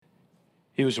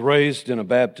He was raised in a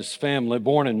Baptist family,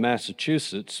 born in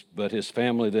Massachusetts, but his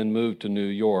family then moved to New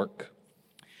York.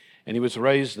 And he was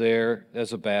raised there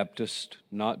as a Baptist,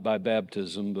 not by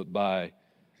baptism, but by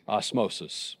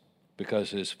osmosis, because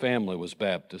his family was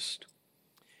Baptist.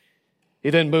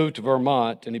 He then moved to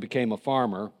Vermont and he became a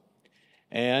farmer,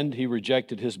 and he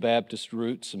rejected his Baptist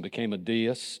roots and became a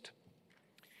deist.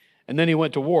 And then he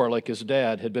went to war like his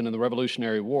dad had been in the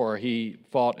Revolutionary War. He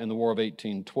fought in the War of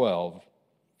 1812.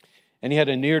 And he had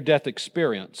a near-death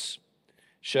experience.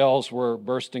 Shells were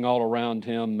bursting all around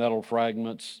him, metal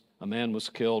fragments. A man was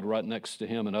killed right next to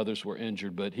him, and others were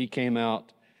injured, but he came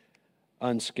out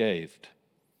unscathed.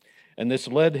 And this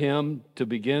led him to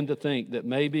begin to think that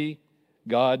maybe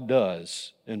God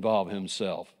does involve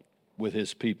himself with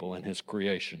his people and his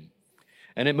creation.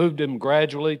 And it moved him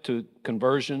gradually to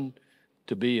conversion,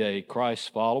 to be a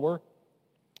Christ follower,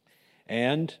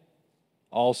 and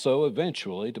also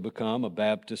eventually to become a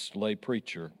Baptist lay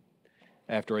preacher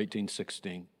after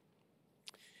 1816.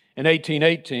 In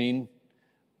 1818,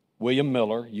 William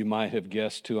Miller, you might have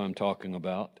guessed who I'm talking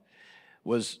about,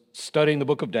 was studying the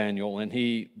book of Daniel, and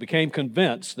he became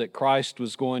convinced that Christ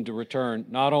was going to return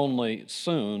not only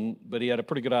soon, but he had a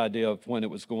pretty good idea of when it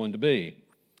was going to be.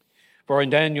 For in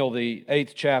Daniel, the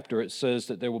 8th chapter, it says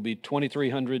that there will be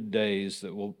 2,300 days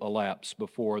that will elapse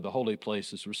before the holy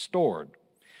place is restored.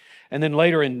 And then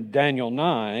later in Daniel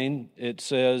 9, it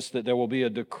says that there will be a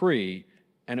decree,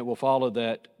 and it will follow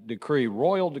that decree,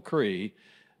 royal decree,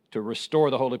 to restore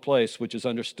the holy place, which is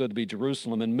understood to be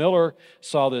Jerusalem. And Miller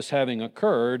saw this having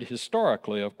occurred,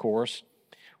 historically, of course,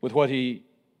 with what he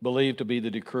believed to be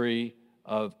the decree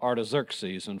of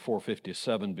Artaxerxes in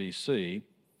 457 BC,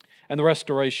 and the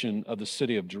restoration of the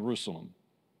city of Jerusalem.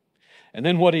 And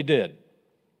then what he did,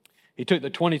 he took the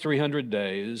 2,300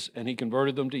 days and he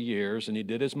converted them to years, and he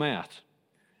did his math.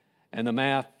 And the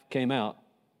math came out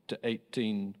to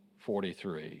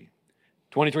 1843.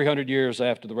 2,300 years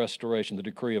after the restoration, the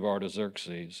decree of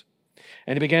Artaxerxes.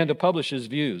 And he began to publish his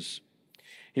views.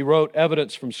 He wrote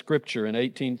evidence from Scripture in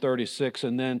 1836,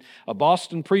 and then a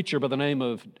Boston preacher by the name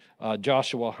of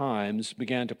Joshua Himes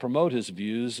began to promote his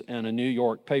views in a New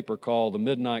York paper called The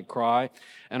Midnight Cry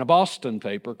and a Boston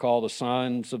paper called The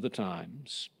Signs of the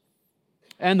Times.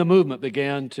 And the movement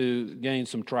began to gain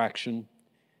some traction.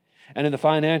 And in the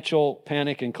financial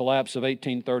panic and collapse of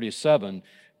 1837,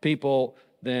 people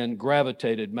then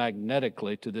gravitated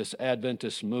magnetically to this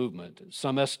Adventist movement.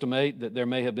 Some estimate that there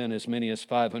may have been as many as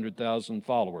 500,000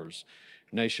 followers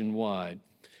nationwide.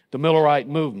 The Millerite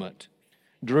movement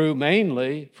drew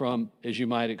mainly from, as you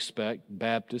might expect,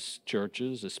 Baptist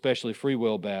churches, especially Free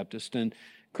Will Baptist, and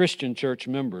Christian church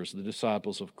members, the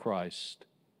disciples of Christ.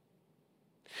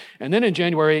 And then in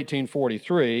January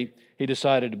 1843, he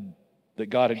decided that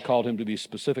God had called him to be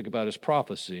specific about his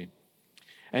prophecy.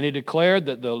 And he declared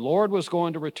that the Lord was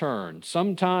going to return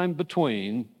sometime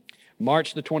between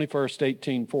March the 21st,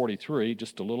 1843,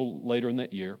 just a little later in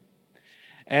that year,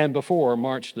 and before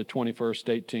March the 21st,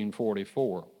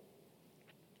 1844.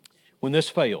 When this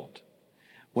failed,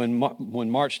 when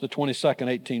March the 22nd,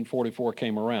 1844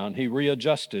 came around, he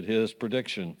readjusted his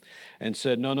prediction and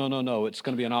said, no, it's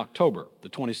going to be in October, the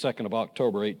 22nd of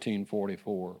October,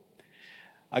 1844.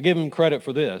 I give him credit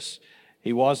for this.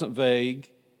 He wasn't vague.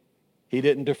 He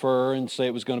didn't defer and say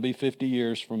it was going to be 50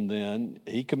 years from then.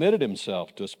 He committed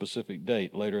himself to a specific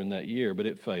date later in that year, but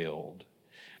it failed.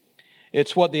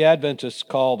 It's what the Adventists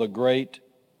call the Great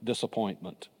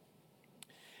Disappointment.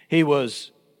 He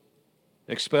was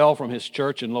expelled from his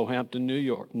church in Lohampton,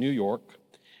 New York,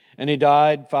 and he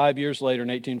died 5 years later in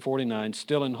 1849,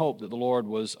 still in hope that the Lord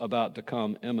was about to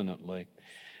come imminently.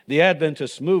 The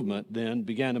Adventist movement then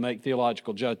began to make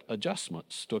theological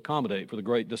adjustments to accommodate for the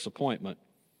Great Disappointment.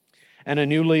 And a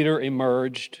new leader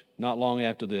emerged not long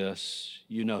after this.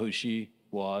 You know who she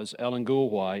was, Ellen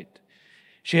Gould White.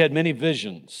 She had many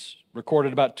visions,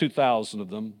 recorded about 2,000 of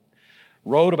them,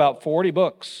 wrote about 40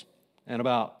 books and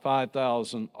about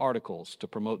 5,000 articles to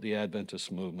promote the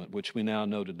Adventist movement, which we now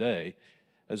know today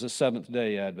as the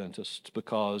Seventh-day Adventists,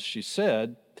 because she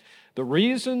said the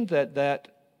reason that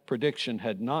prediction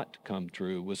had not come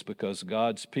true was because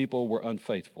God's people were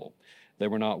unfaithful. They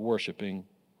were not worshiping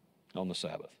on the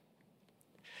Sabbath.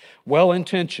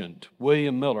 Well-intentioned,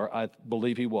 William Miller, I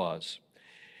believe he was.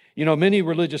 You know, many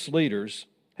religious leaders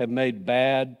have made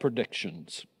bad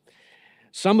predictions.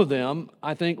 Some of them,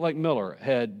 I think, like Miller,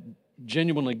 had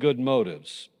genuinely good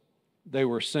motives. They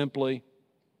were simply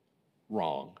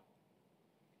wrong.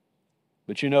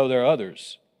 But you know, there are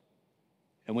others,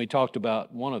 and we talked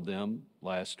about one of them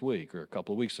last week or a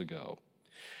couple of weeks ago.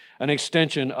 An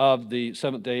extension of the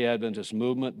Seventh-day Adventist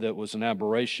movement that was an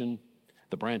aberration,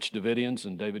 the Branch Davidians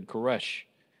and David Koresh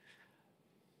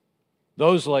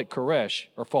Those like Koresh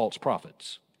are false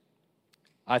prophets.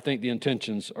 I think their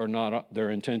intentions were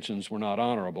not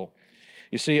honorable.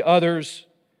 You see, others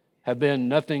have been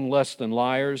nothing less than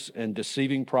liars and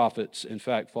deceiving prophets, in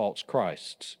fact, false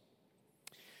Christs.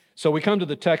 So we come to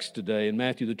the text today in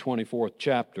Matthew, the 24th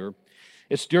chapter.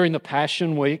 It's during the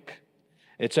Passion Week.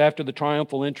 It's after the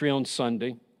triumphal entry on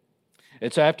Sunday.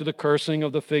 It's after the cursing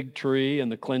of the fig tree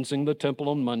and the cleansing of the temple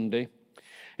on Monday.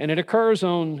 And it occurs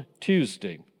on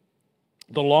Tuesday,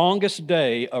 the longest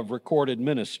day of recorded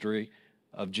ministry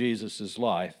of Jesus'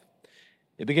 life.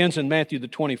 It begins in Matthew, the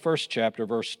 21st chapter,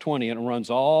 verse 20, and it runs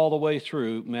all the way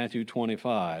through Matthew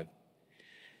 25.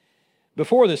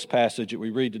 Before this passage that we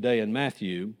read today in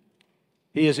Matthew,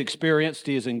 he is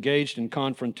engaged in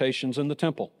confrontations in the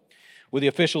temple with the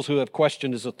officials who have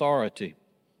questioned his authority.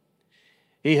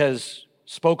 He has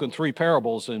spoken 3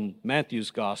 parables in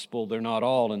Matthew's gospel. They're not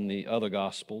all in the other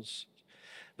gospels.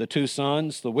 The 2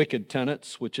 sons, the wicked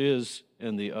tenants, which is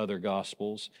in the other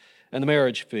gospels, and the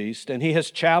marriage feast. And he has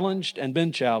challenged and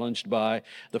been challenged by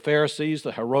the Pharisees,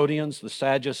 the Herodians, the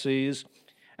Sadducees,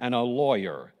 and a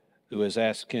lawyer who has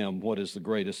asked him, what is the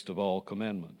greatest of all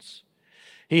commandments?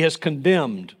 He has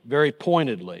condemned very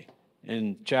pointedly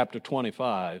in chapter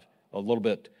 25, a little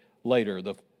bit later,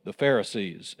 the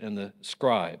Pharisees and the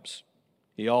scribes.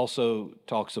 He also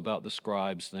talks about the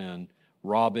scribes then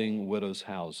robbing widows'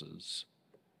 houses.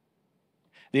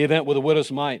 The event with the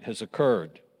widow's mite has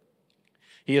occurred.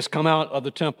 He has come out of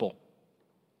the temple.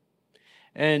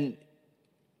 And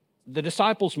the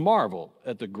disciples marvel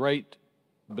at the great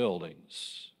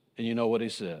buildings. And you know what he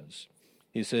says.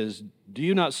 He says, do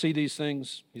you not see these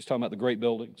things? He's talking about the great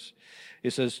buildings. He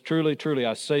says, truly, truly,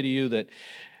 I say to you that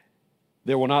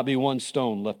there will not be one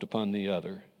stone left upon the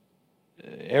other.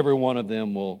 Every one of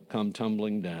them will come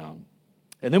tumbling down.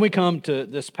 And then we come to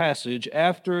this passage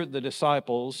after the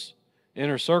disciples,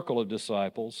 inner circle of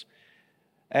disciples,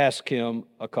 ask him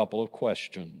a couple of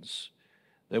questions.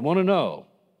 They want to know,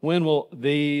 when will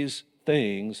these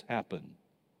things happen?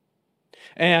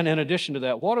 And in addition to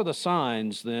that, what are the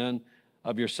signs then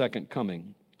of your second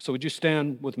coming? So would you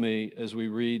stand with me as we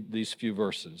read these few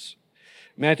verses?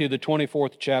 Matthew, the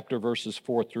 24th chapter, verses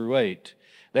 4 through 8.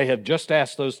 They have just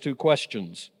asked those 2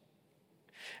 questions.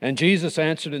 And Jesus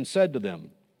answered and said to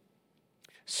them,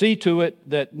 see to it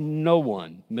that no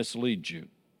one misleads you.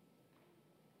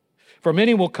 For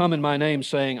many will come in my name,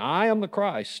 saying, I am the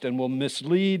Christ, and will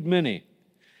mislead many.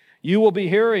 You will be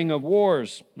hearing of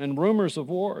wars and rumors of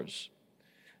wars.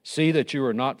 See that you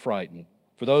are not frightened,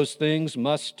 for those things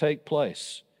must take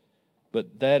place,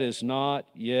 but that is not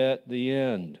yet the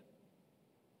end.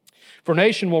 For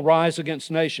nation will rise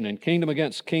against nation, and kingdom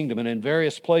against kingdom, and in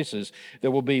various places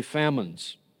there will be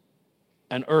famines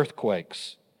and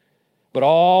earthquakes. But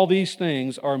all these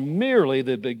things are merely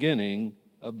the beginning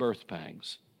of birth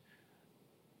pangs.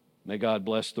 May God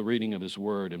bless the reading of his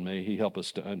word, and may he help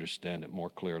us to understand it more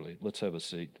clearly. Let's have a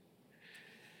seat.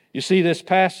 You see, this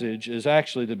passage is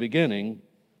actually the beginning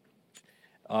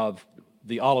of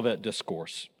the Olivet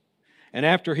Discourse. And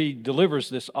after he delivers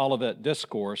this Olivet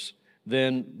Discourse,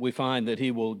 then we find that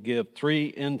he will give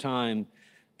 3 end-time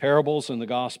parables in the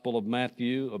Gospel of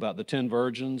Matthew about the 10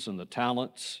 virgins and the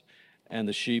talents and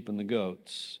the sheep and the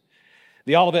goats.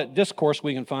 The Olivet Discourse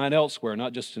we can find elsewhere,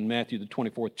 not just in Matthew, the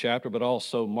 24th chapter, but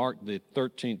also Mark, the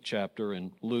 13th chapter,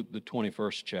 and Luke, the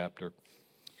 21st chapter.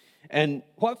 And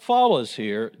what follows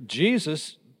here,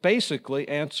 Jesus basically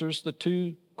answers the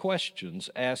 2 questions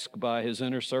asked by his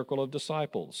inner circle of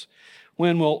disciples.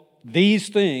 When will these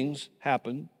things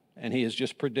happen? And he has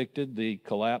just predicted the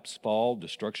collapse, fall,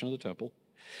 destruction of the temple.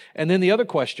 And then the other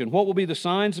question, what will be the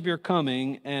signs of your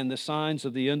coming and the signs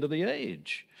of the end of the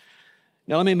age?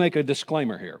 Now, let me make a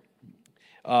disclaimer here.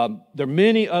 There are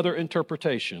many other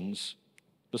interpretations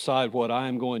beside what I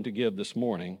am going to give this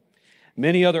morning,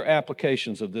 many other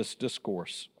applications of this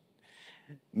discourse.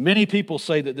 Many people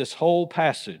say that this whole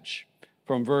passage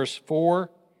from verse 4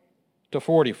 to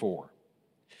 44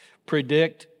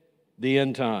 predict the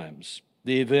end times,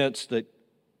 the events that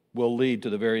will lead to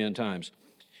the very end times.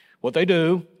 What they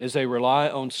do is they rely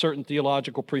on certain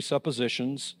theological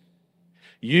presuppositions,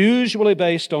 usually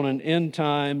based on an end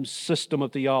time system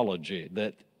of theology,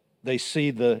 that they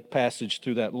see the passage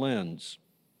through that lens.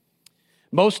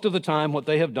 Most of the time, what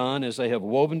they have done is they have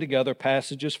woven together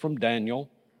passages from Daniel,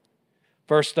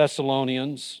 1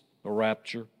 Thessalonians, the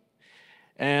rapture,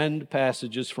 and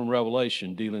passages from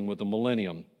Revelation dealing with the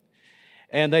millennium.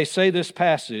 And they say this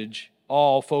passage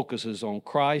all focuses on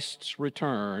Christ's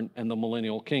return and the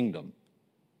millennial kingdom.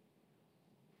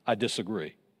 I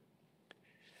disagree.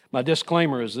 My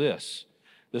disclaimer is this.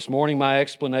 This morning, my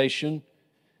explanation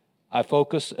I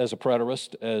focus as a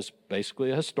preterist, as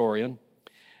basically a historian,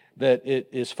 that it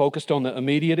is focused on the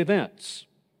immediate events,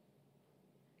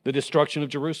 the destruction of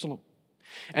Jerusalem.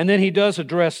 And then he does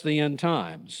address the end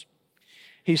times.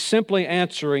 He's simply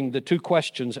answering the two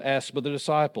questions asked by the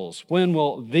disciples. When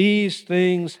will these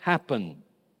things happen?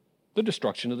 The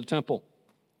destruction of the temple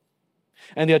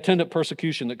and the attendant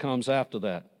persecution that comes after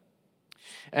that.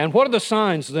 And what are the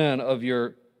signs then of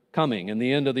your coming and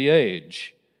the end of the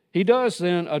age? He does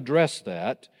then address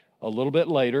that a little bit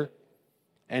later,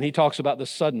 and he talks about the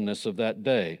suddenness of that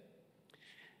day.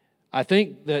 I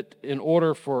think that in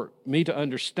order for me to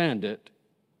understand it,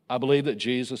 I believe that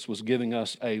Jesus was giving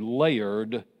us a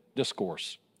layered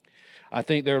discourse. I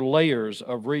think there are layers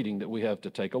of reading that we have to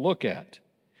take a look at.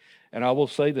 And I will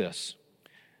say this,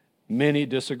 many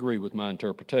disagree with my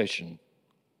interpretation.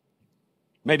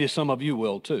 Maybe some of you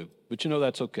will too, but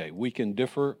that's okay. We can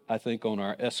differ, I think, on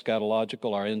our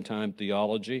eschatological, our end-time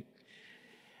theology.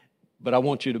 But I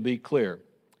want you to be clear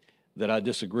that I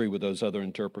disagree with those other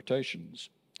interpretations.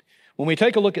 When we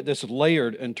take a look at this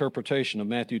layered interpretation of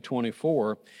Matthew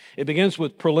 24, it begins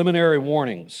with preliminary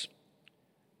warnings.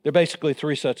 There are basically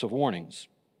three sets of warnings.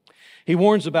 He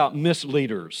warns about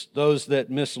misleaders, those that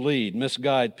mislead,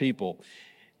 misguide people.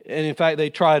 And in fact, they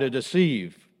try to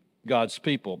deceive God's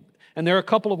people. And there are a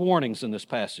couple of warnings in this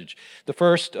passage. The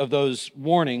first of those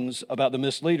warnings about the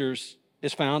misleaders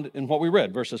is found in what we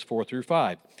read, verses 4 through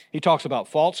 5. He talks about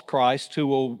false Christs who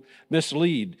will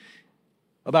mislead,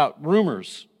 about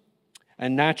rumors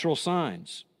and natural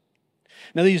signs.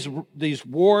 Now, these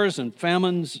wars and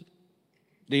famines,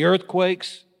 the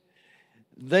earthquakes,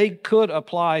 they could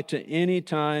apply to any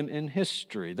time in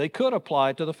history. They could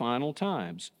apply to the final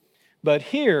times. But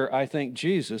here, I think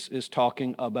Jesus is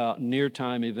talking about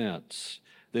near-time events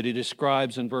that he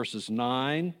describes in verses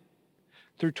 9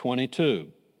 through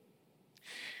 22.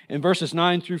 In verses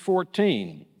 9 through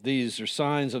 14, these are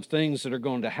signs of things that are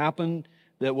going to happen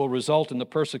that will result in the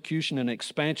persecution and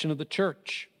expansion of the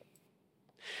church.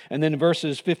 And then in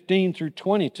verses 15 through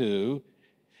 22,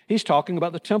 he's talking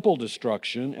about the temple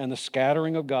destruction and the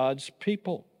scattering of God's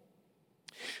people.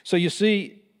 So you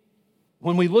see,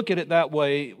 when we look at it that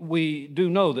way, we do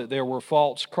know that there were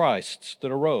false Christs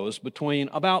that arose between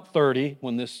about 30,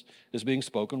 when this is being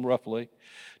spoken roughly,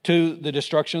 to the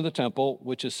destruction of the temple,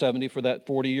 which is 70 for that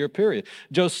 40-year period.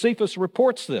 Josephus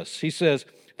reports this. He says,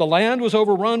 the land was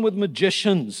overrun with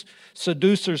magicians,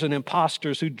 seducers, and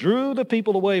impostors who drew the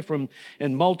people away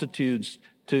in multitudes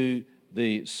to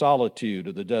the solitude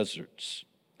of the deserts.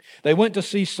 They went to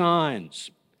see signs.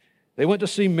 They went to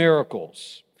see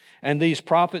miracles. And these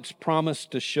prophets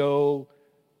promised to show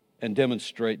and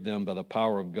demonstrate them by the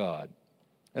power of God.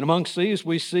 And amongst these,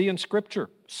 we see in Scripture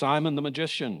Simon the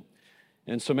magician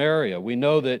in Samaria. We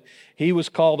know that he was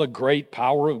called a great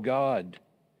power of God.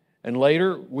 And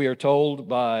later, we are told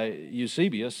by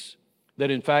Eusebius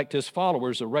that, in fact, his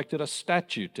followers erected a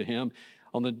statue to him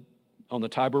on the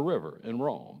Tiber River in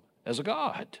Rome as a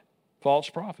god, false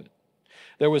prophet.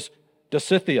 There was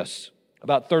Dositheus,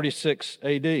 about 36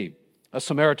 A.D., a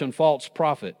Samaritan false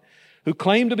prophet who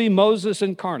claimed to be Moses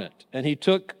incarnate. And he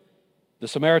took the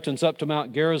Samaritans up to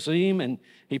Mount Gerizim, and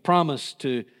he promised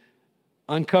to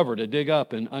dig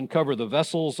up and uncover the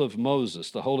vessels of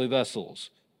Moses, the holy vessels.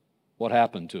 What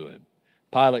happened to him?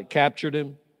 Pilate captured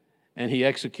him, and he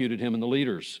executed him and the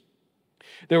leaders.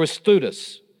 There was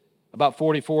Theudas, about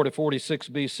 44 to 46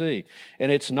 BC,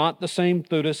 and it's not the same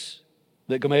Theudas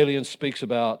that Gamaliel speaks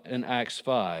about in Acts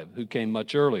 5, who came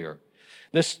much earlier.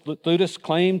 This Theudas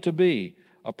claimed to be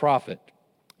a prophet,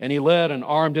 and he led an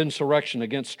armed insurrection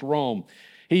against Rome.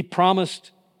 He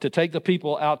promised to take the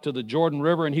people out to the Jordan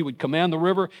River, and he would command the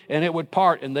river, and it would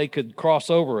part, and they could cross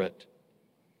over it.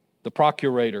 The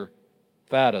procurator,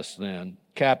 Thaddeus, then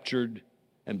captured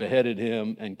and beheaded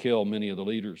him and killed many of the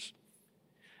leaders.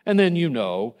 And then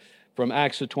from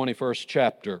Acts the 21st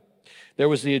chapter, there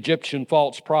was the Egyptian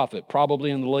false prophet,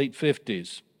 probably in the late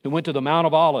 50s, who went to the Mount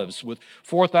of Olives with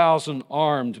 4,000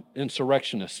 armed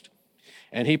insurrectionists.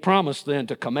 And he promised then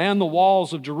to command the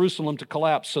walls of Jerusalem to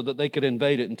collapse so that they could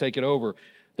invade it and take it over.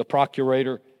 The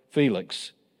procurator,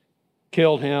 Felix,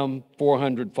 killed him,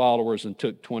 400 followers, and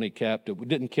took 20 captive. We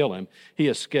didn't kill him. He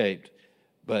escaped,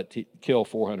 but he killed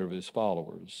 400 of his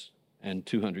followers and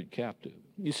 200 captive.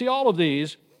 You see, all of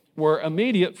these were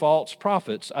immediate false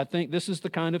prophets. I think this is the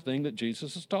kind of thing that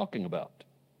Jesus is talking about.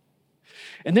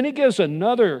 And then he gives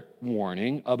another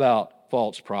warning about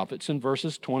false prophets in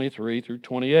verses 23 through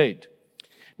 28.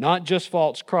 Not just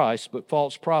false Christs, but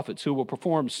false prophets who will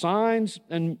perform signs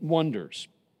and wonders.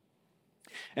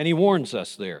 And he warns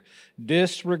us there,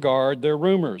 disregard their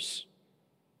rumors.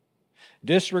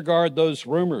 Disregard those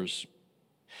rumors.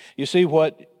 You see,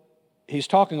 what he's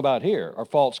talking about here are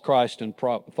false Christ and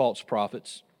false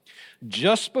prophets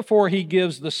just before he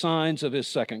gives the signs of his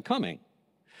second coming.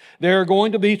 There are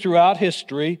going to be throughout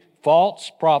history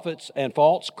false prophets and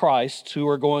false Christs who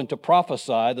are going to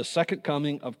prophesy the second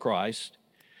coming of Christ.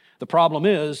 The problem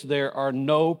is there are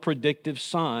no predictive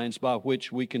signs by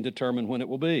which we can determine when it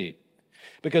will be.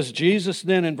 Because Jesus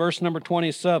then in verse number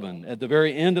 27, at the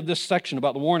very end of this section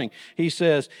about the warning, he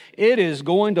says, it is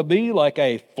going to be like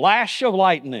a flash of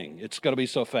lightning. It's going to be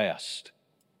so fast.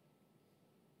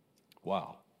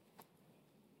 Wow.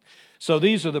 So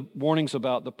these are the warnings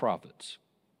about the prophets.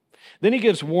 Then he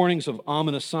gives warnings of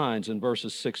ominous signs in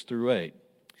verses 6 through 8.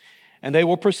 And they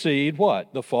will precede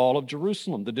what? The fall of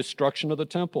Jerusalem, the destruction of the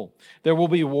temple. There will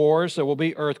be wars, there will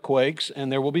be earthquakes,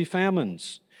 and there will be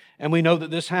famines. And we know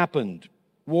that this happened.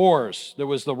 Wars. There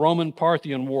was the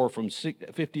Roman-Parthian War from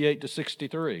 58 to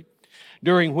 63,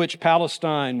 during which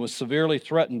Palestine was severely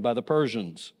threatened by the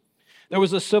Persians. There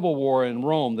was a civil war in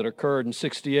Rome that occurred in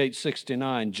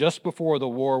 68-69, just before the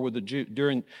war with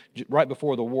the right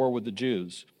before the war with the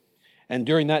Jews. And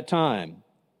during that time,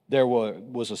 there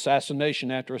was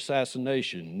assassination after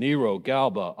assassination. Nero,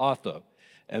 Galba, Otho,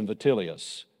 and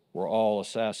Vitellius were all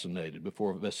assassinated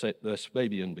before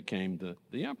Vespasian became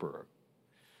the emperor.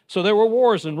 So there were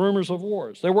wars and rumors of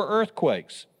wars. There were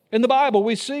earthquakes. In the Bible,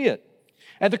 we see it.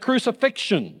 At the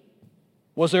crucifixion,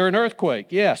 was there an earthquake?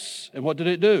 Yes. And what did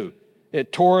it do?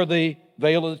 It tore the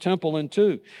veil of the temple in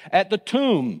two. At the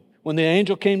tomb, when the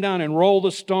angel came down and rolled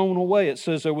the stone away, it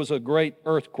says there was a great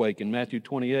earthquake in Matthew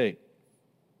 28.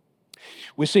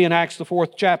 We see in Acts, the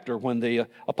 4th chapter, when the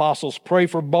apostles pray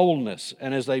for boldness,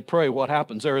 and as they pray, what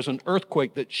happens? There is an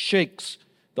earthquake that shakes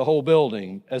the whole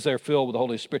building as they're filled with the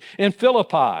Holy Spirit. In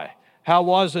Philippi, how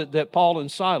was it that Paul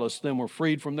and Silas then were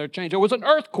freed from their chains? There was an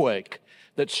earthquake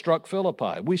that struck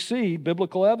Philippi. We see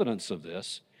biblical evidence of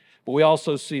this, but we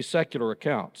also see secular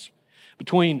accounts.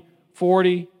 Between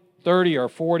 30 or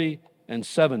 40 and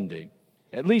 70,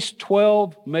 at least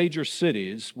 12 major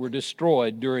cities were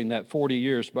destroyed during that 40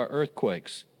 years by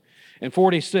earthquakes. In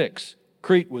 46,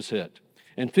 Crete was hit.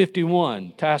 In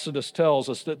 51, Tacitus tells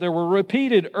us that there were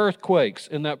repeated earthquakes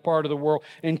in that part of the world,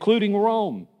 including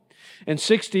Rome. In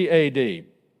 60 AD,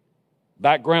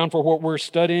 background for what we're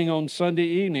studying on Sunday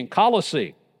evening,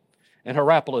 Colossae and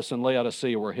Hierapolis and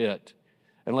Laodicea were hit,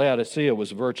 and Laodicea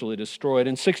was virtually destroyed.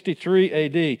 In 63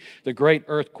 AD, the great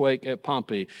earthquake at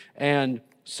Pompeii, and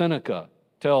Seneca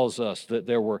tells us that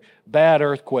there were bad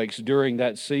earthquakes during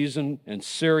that season in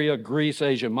Syria, Greece,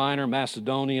 Asia Minor,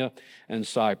 Macedonia, and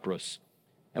Cyprus.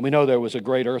 And we know there was a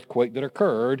great earthquake that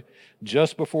occurred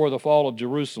just before the fall of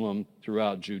Jerusalem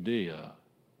throughout Judea.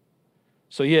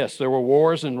 So yes, there were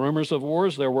wars and rumors of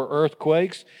wars. There were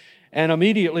earthquakes. And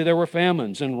immediately there were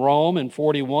famines. In Rome in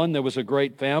 41, there was a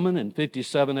great famine in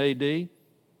 57 AD.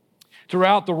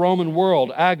 Throughout the Roman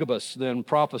world, Agabus then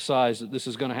prophesies that this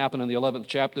is going to happen in the 11th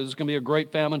chapter. There's going to be a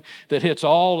great famine that hits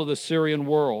all of the Syrian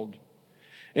world.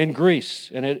 In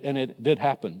Greece, and it did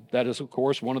happen. That is, of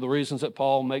course, one of the reasons that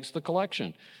Paul makes the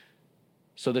collection,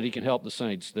 so that he can help the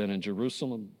saints then in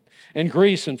Jerusalem. In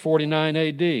Greece in 49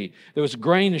 AD, there was a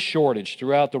grain shortage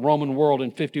throughout the Roman world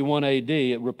in 51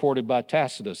 AD, reported by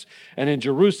Tacitus. And in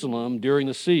Jerusalem, during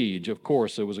the siege, of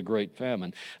course, there was a great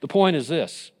famine. The point is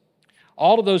this: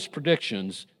 all of those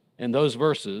predictions in those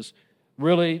verses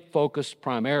really focus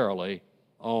primarily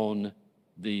on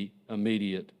the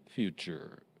immediate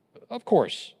future. Of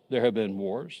course, there have been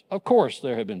wars. Of course,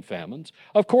 there have been famines.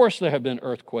 Of course, there have been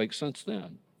earthquakes since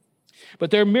then.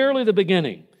 But they're merely the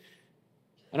beginning.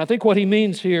 And I think what he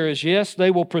means here is, yes,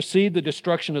 they will precede the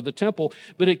destruction of the temple,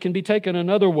 but it can be taken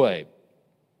another way.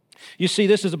 You see,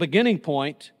 this is a beginning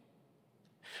point.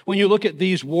 When you look at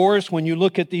these wars, when you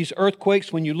look at these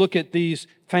earthquakes, when you look at these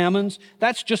famines,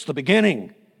 that's just the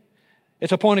beginning.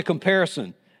 It's a point of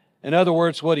comparison. In other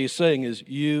words, what he's saying is,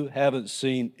 you haven't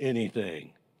seen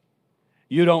anything.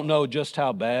 You don't know just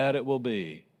how bad it will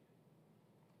be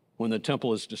when the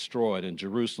temple is destroyed and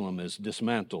Jerusalem is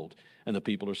dismantled and the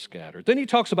people are scattered. Then he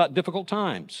talks about difficult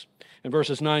times in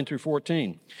verses 9 through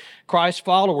 14. Christ's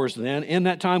followers then in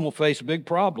that time will face big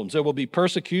problems. There will be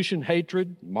persecution,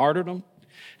 hatred, martyrdom.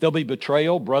 There'll be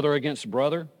betrayal, brother against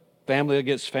brother, family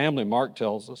against family, Mark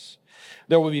tells us.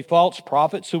 There will be false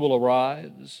prophets who will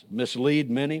arise, mislead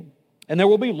many. And there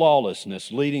will be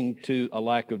lawlessness leading to a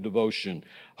lack of devotion.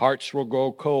 Hearts will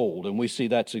grow cold, and we see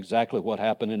that's exactly what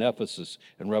happened in Ephesus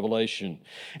and Revelation.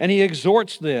 And he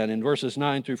exhorts then in verses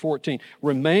 9 through 14,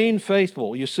 remain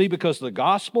faithful. You see, because the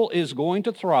gospel is going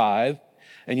to thrive,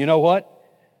 and you know what?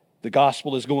 The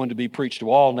gospel is going to be preached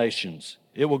to all nations.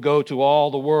 It will go to all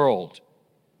the world.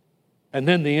 And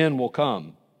then the end will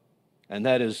come. and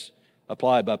that is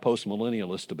applied by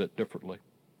postmillennialists a bit differently.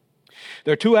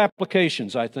 There are two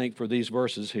applications, I think, for these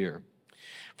verses here.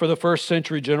 For the first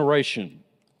century generation,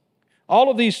 all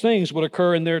of these things would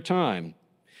occur in their time.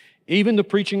 Even the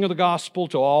preaching of the gospel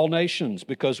to all nations,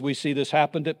 because we see this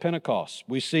happened at Pentecost.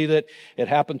 We see that it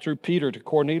happened through Peter to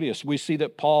Cornelius. We see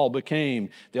that Paul became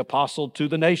the apostle to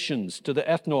the nations, to the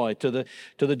ethnoi,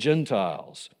 to the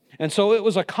Gentiles. And so it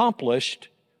was accomplished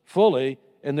fully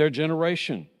in their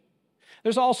generation.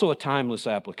 There's also a timeless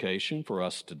application for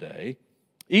us today.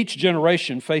 Each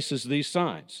generation faces these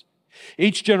signs.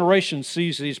 Each generation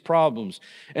sees these problems,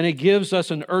 and it gives us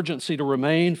an urgency to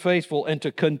remain faithful and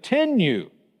to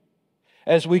continue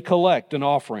as we collect an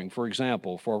offering, for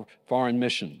example, for foreign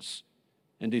missions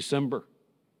in December,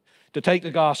 to take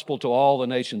the gospel to all the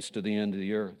nations to the end of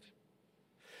the earth.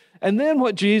 And then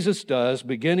what Jesus does,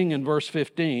 beginning in verse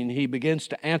 15, he begins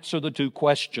to answer the two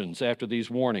questions after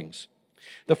these warnings.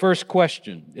 The first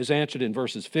question is answered in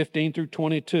verses 15 through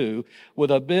 22 with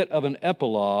a bit of an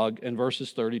epilogue in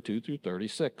verses 32 through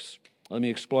 36. Let me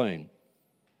explain.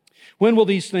 When will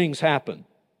these things happen?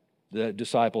 The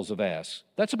disciples have asked.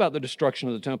 That's about the destruction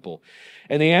of the temple.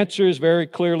 And the answer is very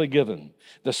clearly given.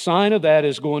 The sign of that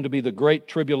is going to be the great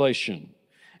tribulation.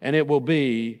 And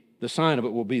the sign of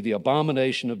it will be the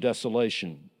abomination of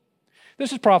desolation.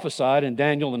 This is prophesied in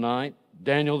Daniel the 9th,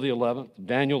 Daniel the 11th,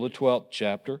 Daniel the 12th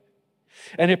chapter.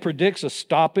 And it predicts a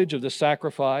stoppage of the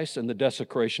sacrifice and the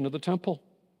desecration of the temple.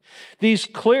 These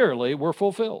clearly were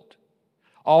fulfilled.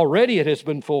 Already it has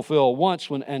been fulfilled once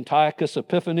when Antiochus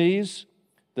Epiphanes,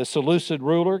 the Seleucid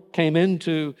ruler, came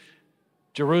into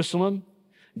Jerusalem,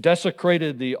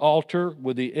 desecrated the altar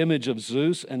with the image of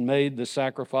Zeus, and made the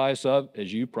sacrifice of,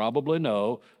 as you probably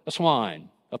know, a swine,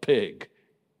 a pig.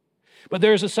 But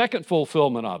there's a second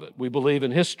fulfillment of it, we believe,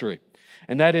 in history,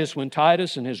 and that is when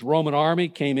Titus and his Roman army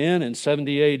came in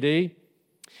 70 A.D.,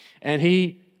 and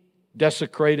he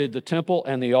desecrated the temple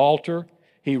and the altar.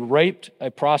 He raped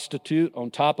a prostitute on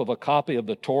top of a copy of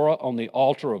the Torah on the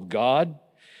altar of God.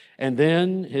 And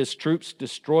then his troops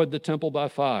destroyed the temple by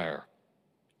fire.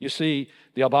 You see,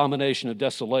 the abomination of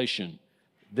desolation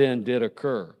then did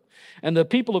occur. And the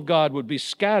people of God would be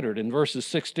scattered in verses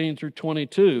 16 through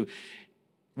 22.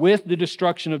 With the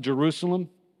destruction of Jerusalem,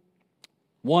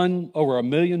 over 1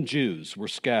 million Jews were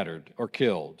scattered or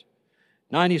killed.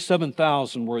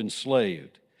 97,000 were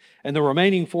enslaved. And the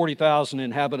remaining 40,000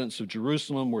 inhabitants of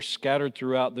Jerusalem were scattered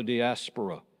throughout the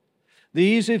diaspora.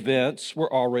 These events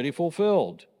were already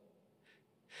fulfilled.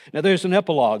 Now, there's an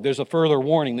epilogue. There's a further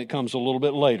warning that comes a little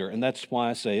bit later, and that's why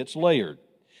I say it's layered.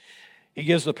 He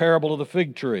gives the parable of the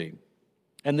fig tree,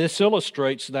 and this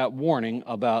illustrates that warning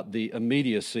about the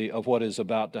immediacy of what is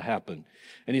about to happen.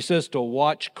 And he says to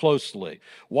watch closely.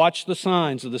 Watch the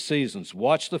signs of the seasons.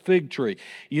 Watch the fig tree.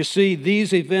 You see,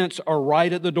 these events are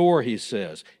right at the door, he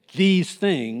says. These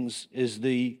things is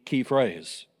the key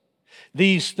phrase.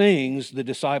 These things the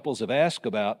disciples have asked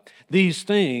about. These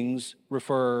things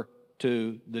refer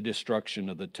to the destruction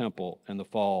of the temple and the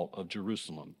fall of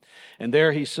Jerusalem. And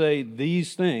there he say,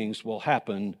 these things will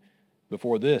happen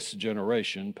before this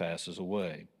generation passes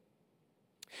away.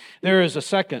 There is a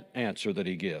second answer that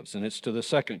he gives, and it's to the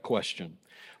second question.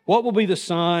 What will be the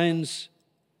signs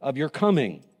of your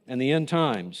coming and the end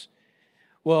times?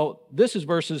 Well, this is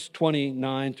verses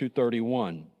 29 through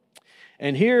 31.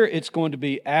 And here it's going to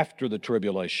be after the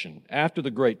tribulation, after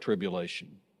the great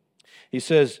tribulation. He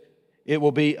says, it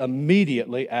will be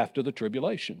immediately after the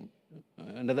tribulation.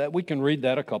 And that we can read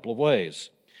that a couple of ways.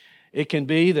 It can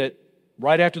be that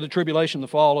right after the tribulation, the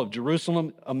fall of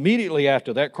Jerusalem, immediately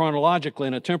after that, chronologically,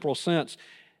 in a temporal sense,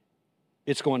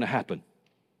 it's going to happen.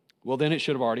 Well, then it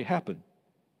should have already happened.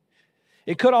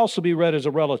 It could also be read as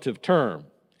a relative term.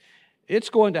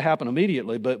 It's going to happen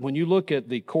immediately, but when you look at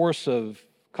the course of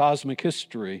cosmic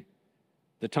history,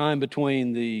 the time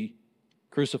between the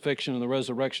crucifixion and the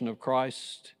resurrection of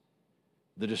Christ,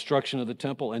 the destruction of the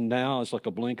temple, and now it's like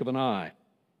a blink of an eye.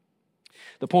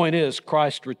 The point is,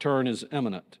 Christ's return is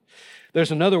imminent.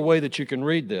 There's another way that you can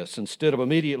read this. Instead of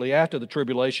immediately after the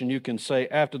tribulation, you can say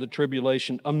after the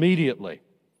tribulation immediately.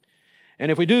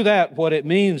 And if we do that, what it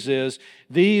means is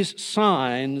these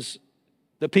signs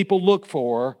that people look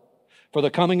for the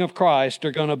coming of Christ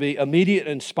are going to be immediate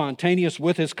and spontaneous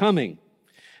with his coming.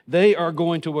 They are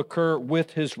going to occur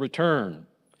with his return.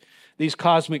 These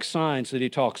cosmic signs that he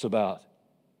talks about.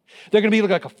 They're going to be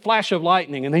like a flash of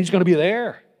lightning, and then he's going to be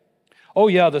there. Oh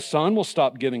yeah, the sun will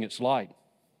stop giving its light.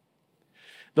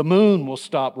 The moon will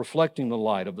stop reflecting the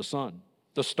light of the sun.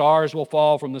 The stars will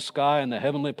fall from the sky, and the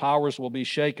heavenly powers will be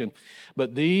shaken.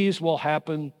 But these will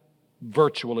happen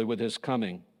virtually with his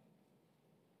coming.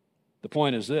 The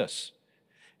point is this,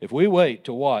 If we wait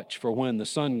to watch for when the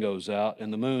sun goes out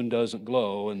and the moon doesn't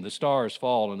glow and the stars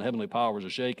fall and the heavenly powers are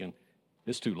shaken,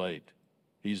 it's too late.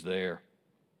 He's there.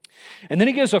 And then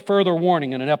he gives a further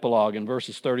warning in an epilogue in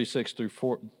verses 36 through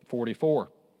 44.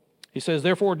 He says,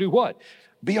 therefore, do what?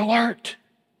 Be alert.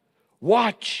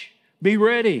 Watch. Be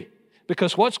ready.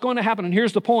 Because what's going to happen, and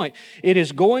here's the point, it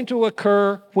is going to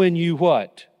occur when you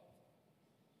what?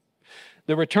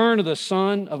 The return of the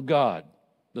Son of God,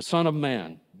 the Son of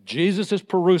Man. Jesus is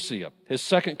parousia, his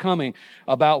second coming,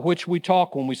 about which we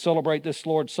talk when we celebrate this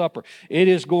Lord's Supper. It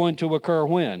is going to occur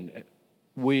when?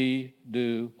 We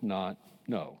do not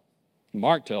know.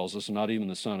 Mark tells us not even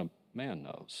the Son of Man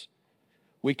knows.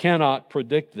 We cannot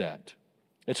predict that.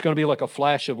 It's going to be like a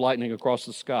flash of lightning across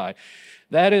the sky.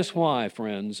 That is why,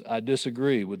 friends, I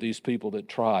disagree with these people that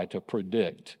try to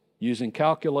predict, using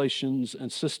calculations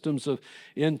and systems of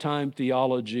end-time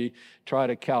theology, try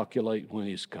to calculate when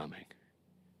he's coming.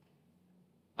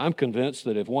 I'm convinced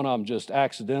that if one of them just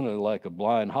accidentally, like a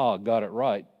blind hog, got it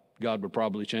right, God would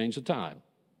probably change the time.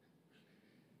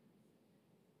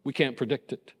 We can't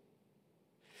predict it.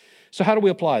 So how do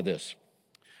we apply this?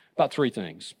 About three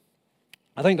things.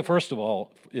 I think the first of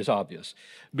all is obvious.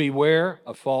 Beware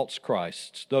of false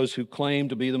Christs, those who claim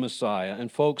to be the Messiah.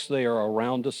 And folks, they are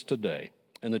around us today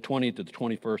in the 20th to the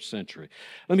 21st century.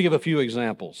 Let me give a few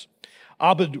examples.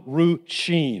 Abd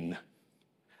Rushin,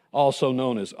 also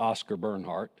known as Oscar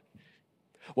Bernhardt,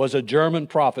 was a German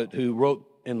prophet who wrote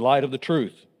In Light of the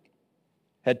Truth,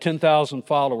 had 10,000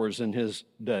 followers in his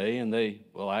day, and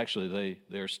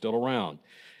they're still around.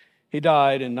 He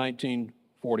died in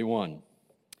 1941.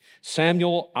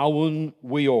 Samuel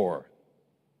Aoun-Weor,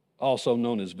 also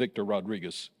known as Victor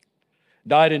Rodriguez,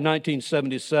 died in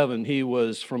 1977. He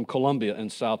was from Colombia in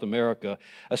South America,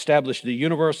 established the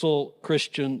Universal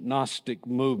Christian Gnostic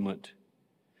movement.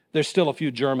 There's still a few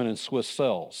German and Swiss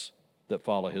cells that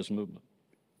follow his movement.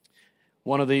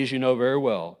 One of these you know very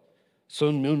well,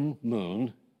 Sun Myung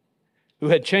Moon, who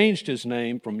had changed his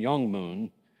name from Young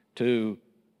Moon to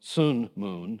Sun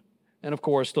Moon, and of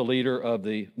course the leader of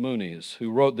the Moonies,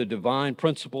 who wrote the divine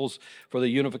principles for the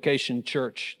unification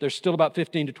church. There's still about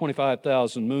 15 to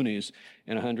 25,000 Moonies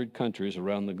in 100 countries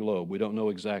around the globe. We don't know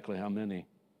exactly how many.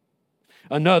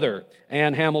 Another,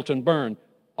 Anne Hamilton Byrne,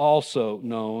 also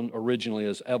known originally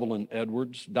as Evelyn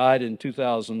Edwards, died in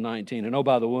 2019. And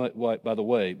by the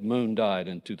way, Moon died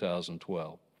in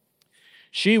 2012.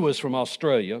 She was from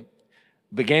Australia,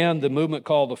 began the movement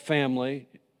called the Family,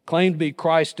 claimed to be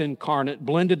Christ incarnate,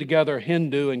 blended together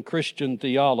Hindu and Christian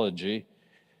theology,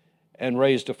 and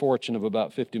raised a fortune of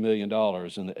about $50 million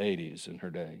in the 80s in her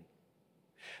day.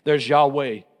 There's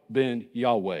Yahweh ben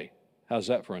Yahweh. How's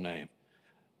that for a name?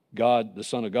 God, the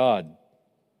Son of God.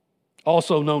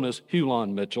 Also known as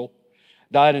Hulon Mitchell,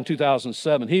 died in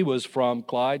 2007. He was from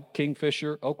Clyde,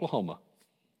 Kingfisher, Oklahoma.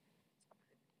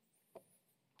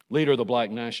 Leader of the Black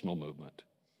National Movement,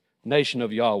 Nation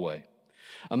of Yahweh.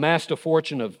 Amassed a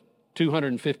fortune of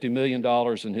 $250 million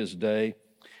in his day,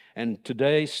 and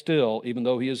today still, even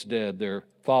though he is dead, there are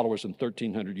followers in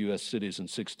 1,300 U.S. cities and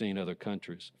 16 other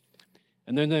countries.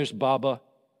 And then there's Baba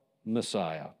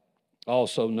Messiah,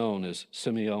 also known as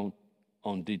Simeon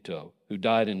Ondito, who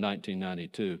died in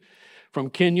 1992. From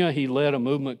Kenya, he led a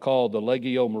movement called the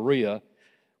Legio Maria,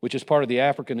 which is part of the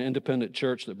African Independent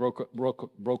Church that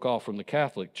broke off from the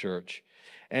Catholic Church.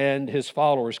 And his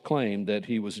followers claimed that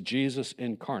he was Jesus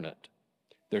incarnate.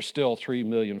 There's still 3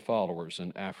 million followers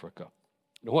in Africa.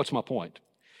 Now, what's my point?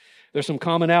 There's some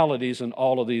commonalities in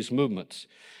all of these movements.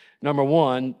 Number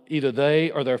one, either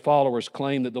they or their followers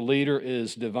claim that the leader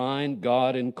is divine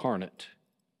God incarnate.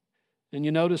 And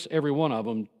you notice every one of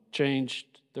them changed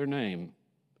their name.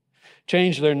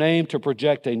 Changed their name to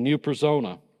project a new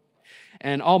persona.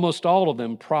 And almost all of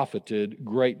them profited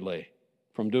greatly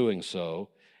from doing so.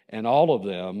 And all of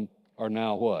them are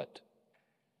now what?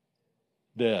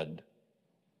 Dead.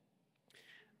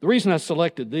 The reason I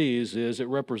selected these is it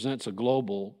represents a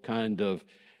global kind of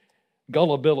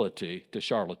gullibility to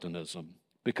charlatanism,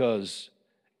 because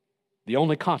the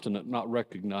only continent not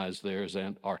recognized there is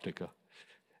Antarctica,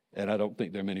 and I don't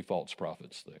think there are many false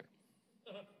prophets there.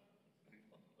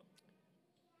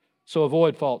 So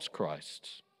avoid false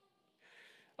Christs.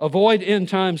 Avoid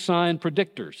end-time sign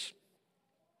predictors.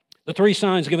 The three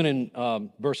signs given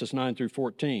in verses 9 through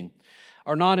 14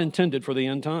 are not intended for the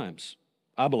end times,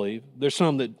 I believe. There's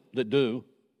some that do.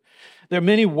 There are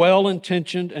many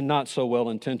well-intentioned and not so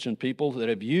well-intentioned people that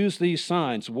have used these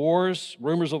signs, wars,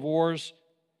 rumors of wars,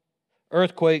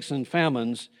 earthquakes, and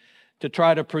famines, to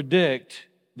try to predict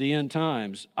the end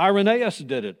times. Irenaeus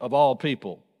did it, of all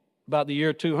people, about the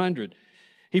year 200.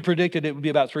 He predicted it would be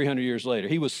about 300 years later.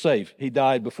 He was safe. He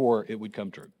died before it would come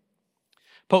true.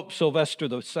 Pope Sylvester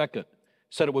II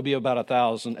said it would be about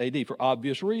 1000 AD for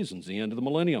obvious reasons, the end of the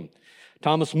millennium.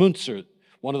 Thomas Müntzer,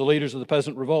 one of the leaders of the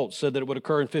peasant revolt, said that it would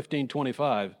occur in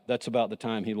 1525. That's about the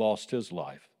time he lost his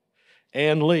life.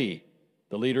 Anne Lee,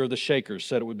 the leader of the Shakers,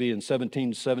 said it would be in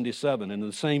 1777. And in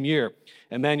the same year,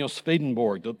 Emanuel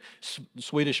Swedenborg, the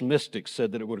Swedish mystic,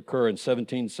 said that it would occur in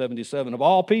 1777. Of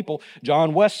all people,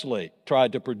 John Wesley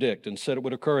tried to predict and said it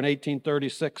would occur in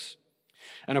 1836.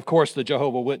 And of course, the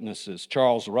Jehovah's Witnesses.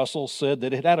 Charles Russell said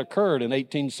that it had occurred in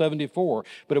 1874,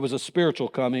 but it was a spiritual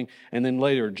coming. And then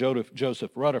later,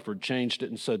 Joseph Rutherford changed it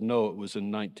and said, no, it was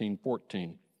in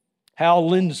 1914. Hal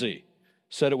Lindsey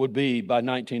said it would be by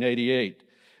 1988.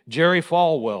 Jerry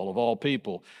Falwell, of all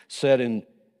people, said in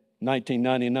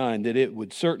 1999 that it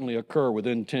would certainly occur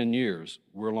within 10 years.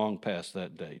 We're long past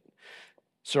that date.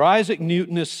 Sir Isaac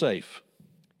Newton is safe.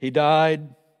 He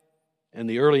died in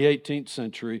the early 18th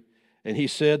century, and he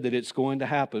said that it's going to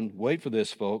happen. Wait for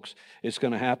this, folks. It's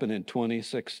going to happen in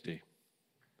 2060.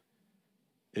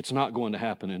 It's not going to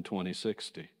happen in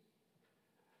 2060.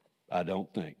 I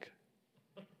don't think.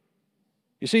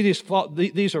 You see,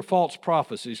 these are false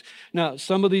prophecies. Now,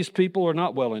 some of these people are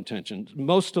not well-intentioned.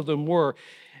 Most of them were.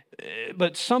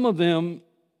 But some of them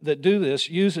that do this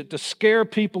use it to scare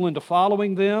people into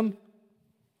following them,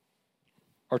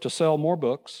 or to sell more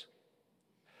books,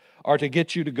 or to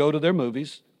get you to go to their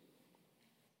movies,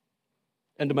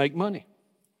 and to make money.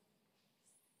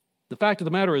 The fact of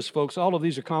the matter is, folks, all of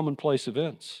these are commonplace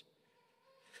events.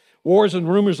 Wars and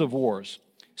rumors of wars.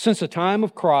 Since the time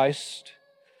of Christ,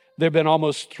 there have been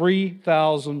almost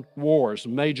 3,000 wars,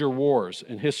 major wars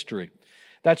in history.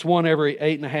 That's one every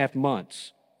 8.5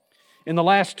 months. In the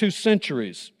last 2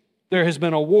 centuries, there has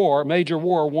been a war, major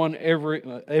war, one every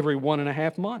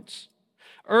 1.5 months.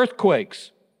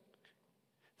 Earthquakes.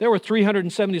 There were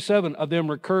 377 of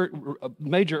them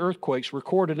major earthquakes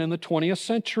recorded in the 20th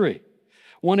century,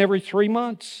 one every 3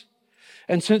 months.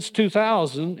 And since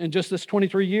 2000, in just this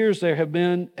 23 years, there have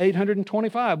been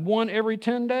 825, one every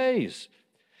 10 days.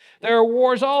 There are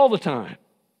wars all the time.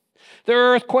 There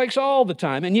are earthquakes all the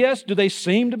time. And yes, do they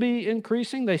seem to be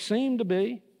increasing? They seem to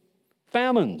be.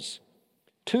 Famines.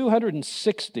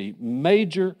 260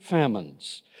 major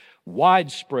famines,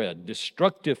 widespread,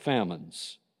 destructive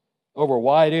famines over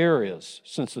wide areas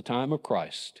since the time of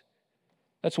Christ.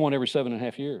 That's one every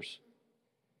 7.5 years.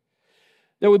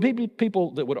 There would be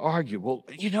people that would argue, well,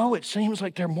 it seems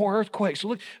like there are more earthquakes.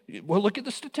 Look at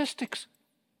the statistics.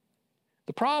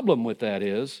 The problem with that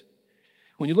is,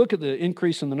 when you look at the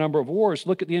increase in the number of wars,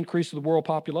 look at the increase of the world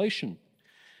population.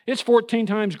 It's 14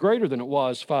 times greater than it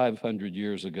was 500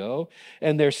 years ago,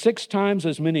 and there's 6 times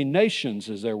as many nations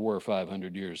as there were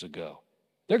 500 years ago.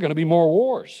 There are going to be more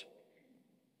wars.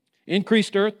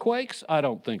 Increased earthquakes? I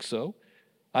don't think so.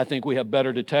 I think we have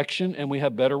better detection and we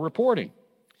have better reporting.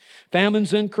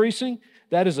 Famines increasing?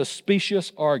 That is a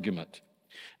specious argument.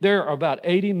 There are about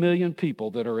 80 million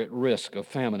people that are at risk of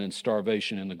famine and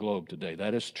starvation in the globe today.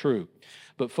 That is true.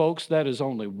 But folks, that is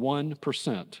only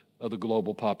 1% of the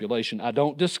global population. I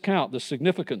don't discount the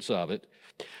significance of it,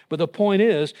 but the point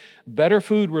is, better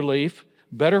food relief,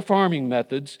 better farming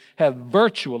methods have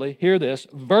virtually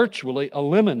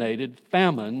eliminated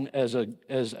famine as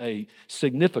a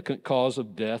significant cause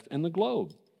of death in the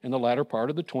globe in the latter part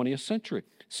of the 20th century.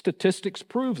 Statistics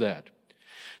prove that.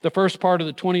 The first part of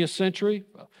the 20th century,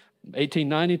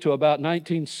 1890 to about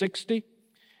 1960,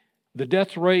 the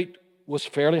death rate was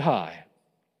fairly high.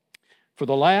 For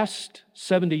the last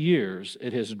 70 years,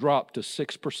 it has dropped to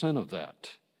 6% of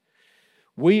that.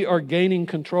 We are gaining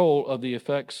control of the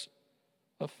effects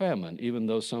of famine, even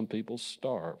though some people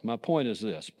starve. My point is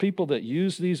this: people that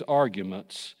use these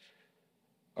arguments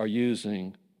are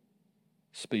using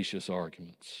specious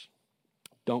arguments.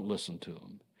 Don't listen to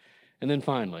them. And then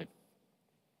finally,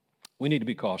 we need to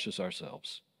be cautious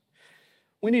ourselves.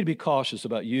 We need to be cautious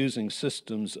about using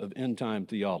systems of end-time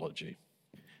theology.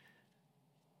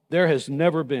 There has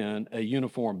never been a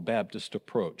uniform Baptist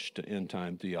approach to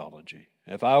end-time theology.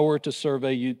 If I were to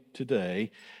survey you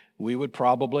today, we would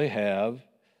probably have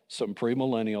some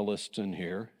premillennialists in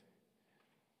here,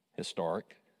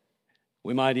 historic.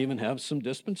 We might even have some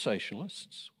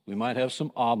dispensationalists. We might have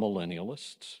some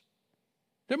amillennialists.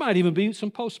 There might even be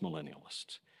some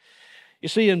postmillennialists. You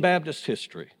see, in Baptist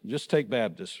history, just take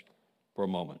Baptists for a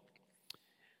moment.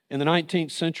 In the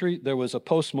 19th century, there was a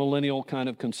postmillennial kind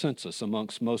of consensus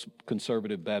amongst most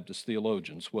conservative Baptist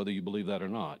theologians, whether you believe that or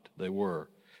not. They were.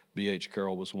 B.H.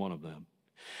 Carroll was one of them.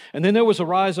 And then there was a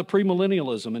rise of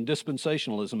premillennialism and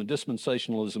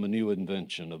dispensationalism a new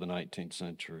invention of the 19th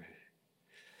century.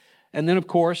 And then, of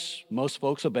course, most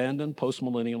folks abandoned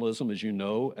postmillennialism, as you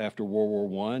know, after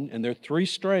World War I, and there are three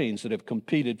strains that have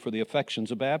competed for the affections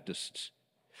of Baptists: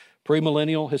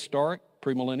 premillennial historic,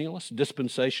 premillennialist,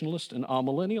 dispensationalist, and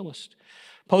amillennialist.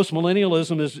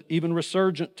 Postmillennialism is even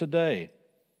resurgent today.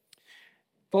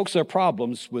 Folks, there are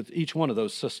problems with each one of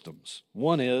those systems.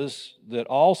 One is that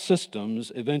all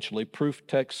systems eventually proof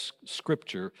text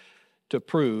Scripture to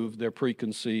prove their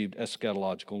preconceived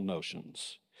eschatological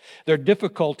notions. There are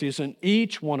difficulties in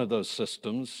each one of those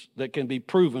systems that can be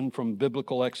proven from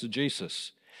biblical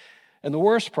exegesis. And the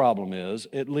worst problem is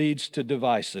it leads to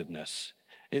divisiveness.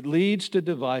 It leads to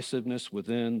divisiveness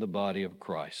within the body of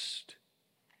Christ.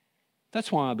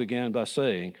 That's why I began by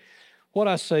saying, what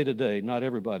I say today, not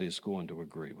everybody is going to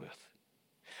agree with.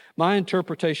 My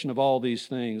interpretation of all these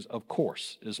things, of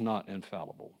course, is not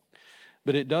infallible.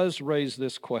 But it does raise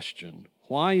this question: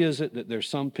 why is it that there's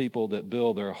some people that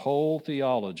build their whole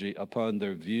theology upon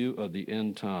their view of the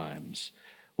end times,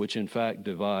 which in fact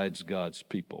divides God's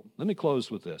people? Let me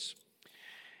close with this.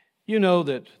 You know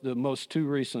that the most two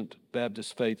recent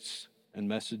Baptist Faiths and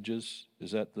Messages,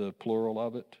 is that the plural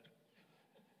of it?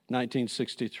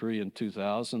 1963 and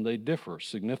 2000, they differ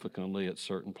significantly at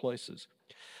certain places.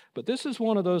 But this is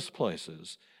one of those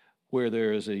places where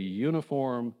there is a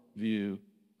uniform view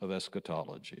of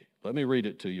eschatology. Let me read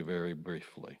it to you very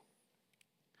briefly.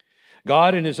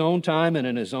 God, in His own time and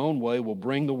in His own way, will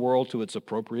bring the world to its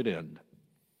appropriate end.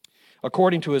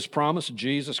 According to His promise,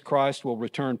 Jesus Christ will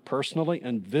return personally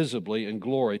and visibly in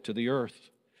glory to the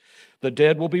earth. The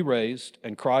dead will be raised,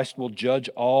 and Christ will judge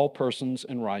all persons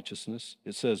in righteousness.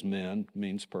 It says men,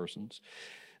 means persons.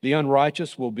 The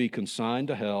unrighteous will be consigned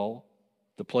to hell,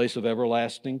 the place of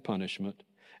everlasting punishment.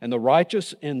 And the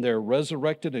righteous in their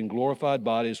resurrected and glorified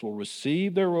bodies will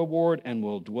receive their reward and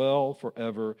will dwell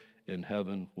forever in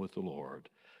heaven with the Lord.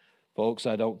 Folks,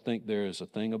 I don't think there is a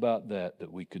thing about that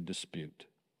we could dispute.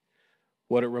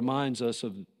 What it reminds us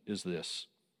of is this.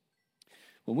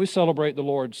 When we celebrate the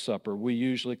Lord's Supper, we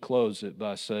usually close it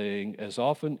by saying, as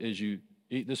often as you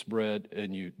eat this bread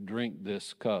and you drink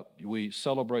this cup, we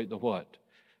celebrate the what?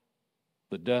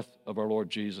 The death of our Lord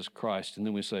Jesus Christ. And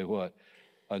then we say what?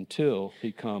 Until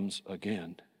He comes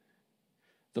again.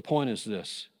 The point is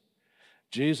this.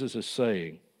 Jesus is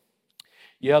saying,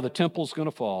 yeah, the temple's going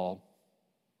to fall.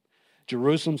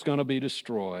 Jerusalem's going to be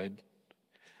destroyed.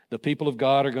 The people of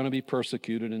God are going to be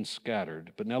persecuted and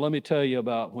scattered. But now let me tell you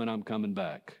about when I'm coming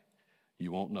back.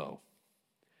 You won't know.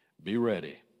 Be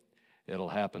ready. It'll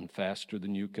happen faster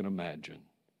than you can imagine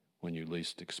when you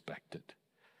least expect it.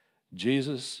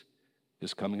 Jesus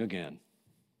is coming again.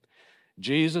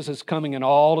 Jesus is coming in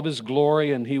all of His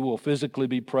glory, and He will physically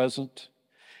be present.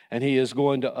 And He is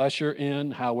going to usher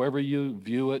in, however you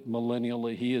view it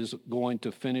millennially, He is going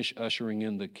to finish ushering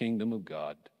in the kingdom of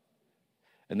God.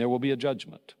 And there will be a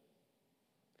judgment.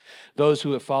 Those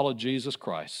who have followed Jesus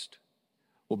Christ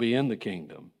will be in the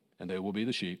kingdom, and they will be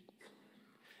the sheep.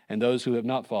 And those who have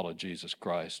not followed Jesus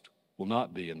Christ will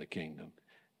not be in the kingdom.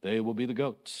 They will be the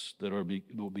goats that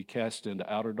will be cast into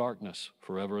outer darkness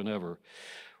forever and ever.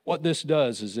 What this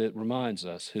does is it reminds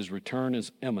us His return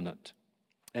is imminent,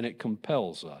 and it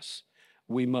compels us.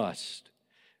 We must,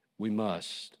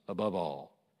 above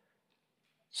all,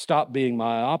 stop being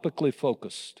myopically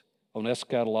focused on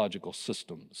eschatological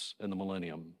systems in the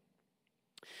millennium.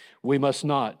 We must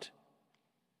not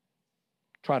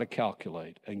try to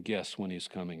calculate and guess when He's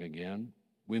coming again.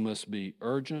 We must be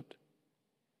urgent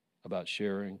about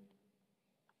sharing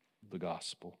the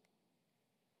gospel.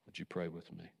 Would you pray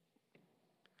with me?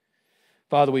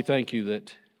 Father, we thank You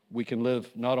that we can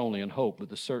live not only in hope, but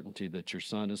the certainty that Your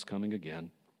Son is coming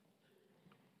again.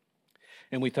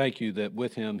 And we thank You that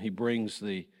with Him He brings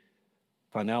the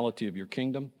finality of Your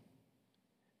kingdom,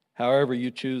 however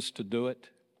You choose to do it,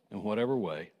 in whatever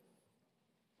way.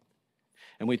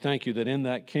 And we thank You that in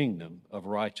that kingdom of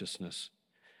righteousness,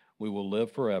 we will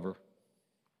live forever.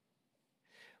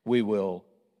 We will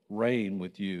reign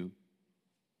with You.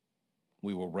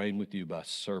 We will reign with You by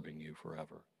serving You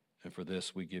forever. And for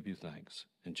this we give You thanks.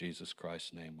 In Jesus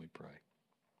Christ's name we pray.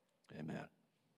 Amen.